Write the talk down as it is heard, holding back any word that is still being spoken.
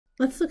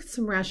Let's look at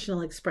some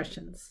rational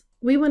expressions.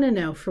 We want to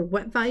know for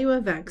what value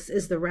of x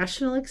is the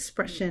rational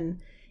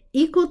expression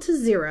equal to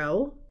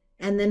 0,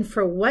 and then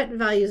for what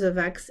values of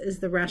x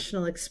is the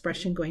rational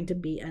expression going to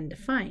be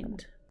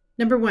undefined.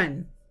 Number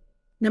one,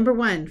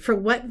 for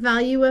what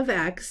value of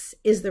x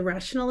is the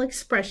rational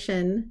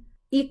expression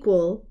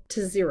equal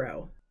to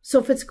 0? So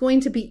if it's going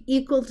to be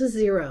equal to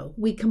 0,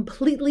 we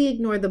completely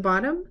ignore the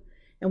bottom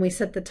and we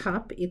set the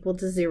top equal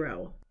to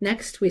 0.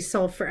 Next, we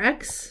solve for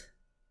x.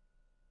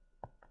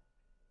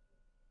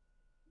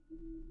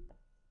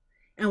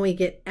 And we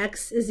get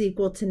x is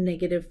equal to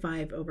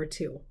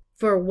 -5/2.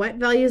 For what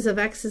values of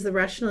x is the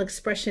rational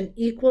expression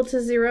equal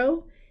to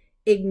 0?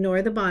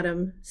 Ignore the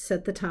bottom,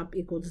 set the top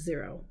equal to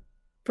 0.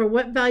 For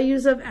what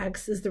values of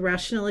x is the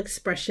rational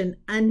expression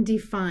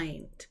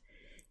undefined?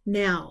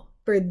 Now,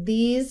 for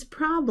these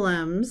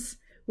problems,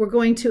 we're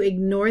going to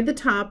ignore the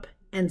top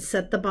and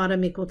set the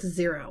bottom equal to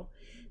 0.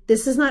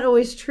 This is not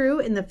always true.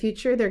 In the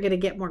future, they're going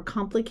to get more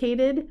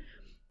complicated.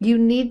 You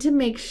need to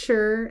make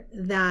sure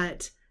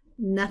that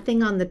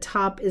nothing on the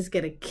top is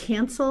going to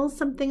cancel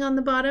something on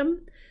the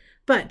bottom.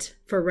 But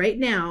for right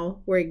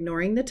now, we're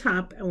ignoring the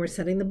top and we're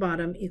setting the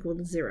bottom equal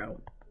to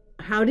 0.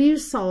 How do you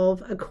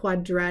solve a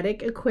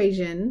quadratic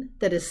equation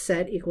that is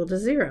set equal to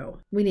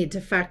 0? We need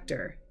to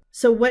factor.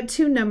 So what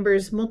two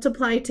numbers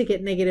multiply to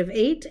get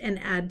 -8 and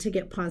add to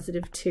get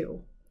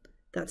 +2?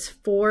 That's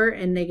 4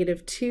 and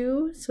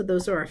 -2. So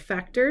those are our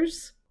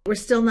factors. We're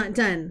still not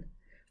done.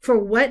 For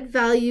what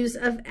values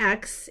of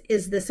x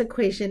is this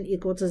equation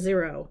equal to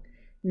 0?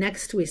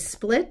 Next, we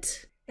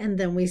split, and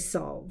then we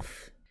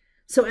solve.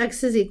 So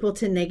x is equal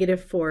to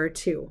 -4,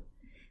 2.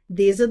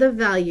 These are the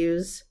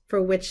values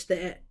for which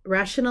the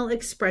rational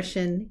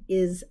expression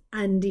is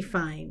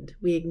undefined.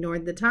 We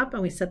ignored the top,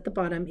 and we set the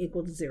bottom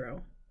equal to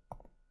 0.